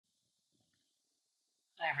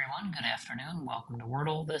Hi everyone, good afternoon. Welcome to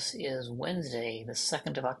Wordle. This is Wednesday, the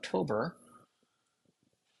 2nd of October.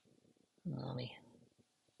 Let me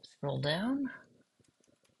scroll down.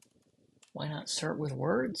 Why not start with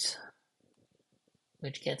words?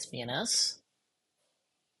 Which gets me an S.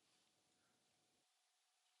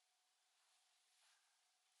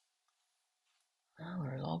 Well,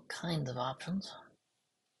 there's all kinds of options.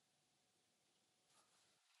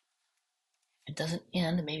 It doesn't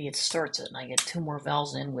end, maybe it starts it, and I get two more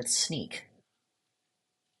vowels in with sneak.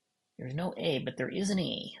 There's no A, but there is an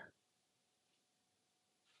E.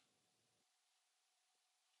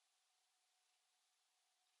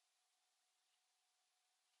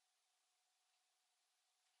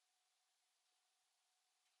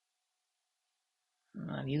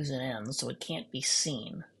 I've used an N, so it can't be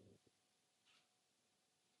seen.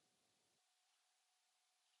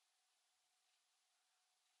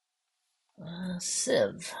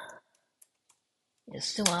 Sieve is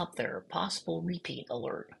still out there. Possible repeat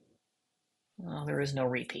alert. Well, there is no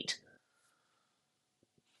repeat.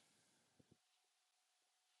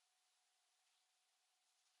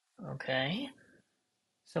 Okay.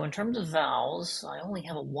 So in terms of vowels, I only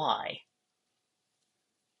have a Y.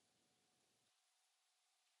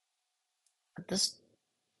 But this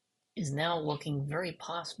is now looking very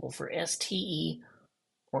possible for STE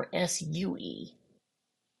or SUE.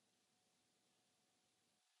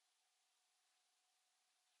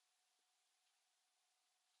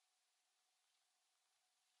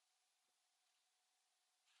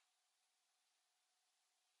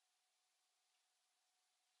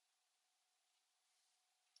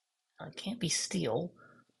 It can't be steel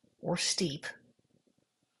or steep.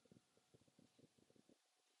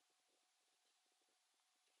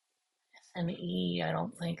 SME, I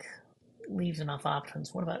don't think leaves enough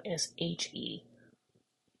options. What about SHE?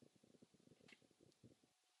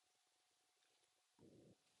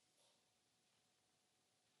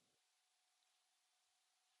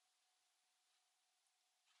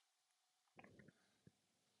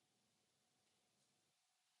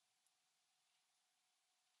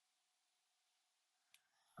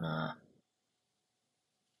 Uh,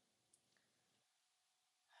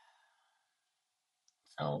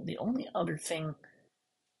 so the only other thing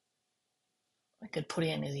I could put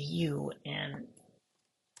in is a U, and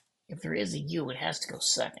if there is a U, it has to go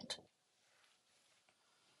second.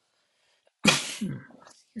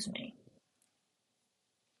 Excuse me.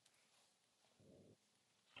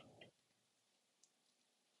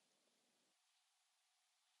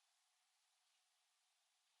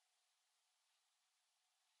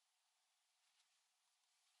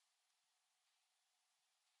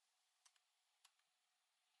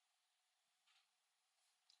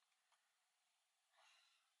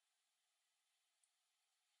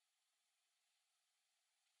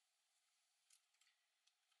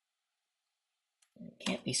 It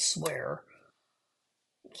can't be swear.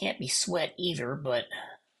 It can't be sweat either, but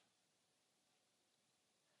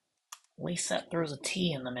at least that throws a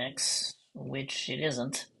T in the mix, which it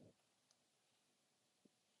isn't.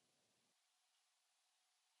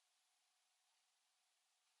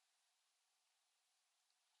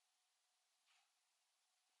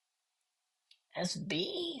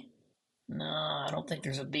 SB? No, I don't think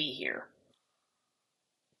there's a B here.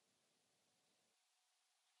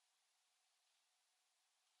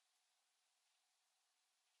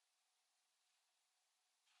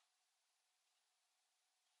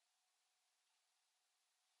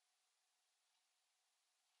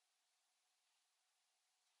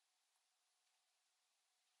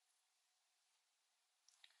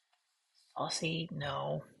 Saucy?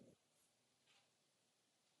 No.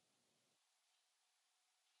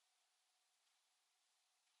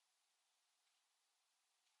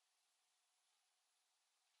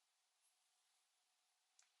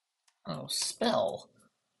 Oh, spell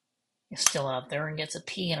is still out there and gets a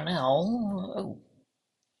P and an L.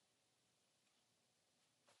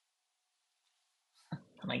 Oh,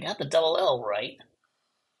 and I got the double L right.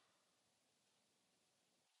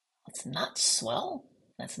 That's not swell.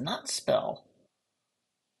 That's not spell.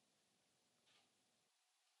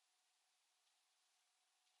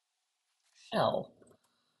 Shell.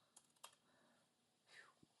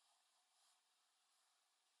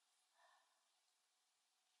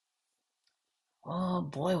 Oh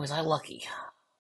boy, was I lucky.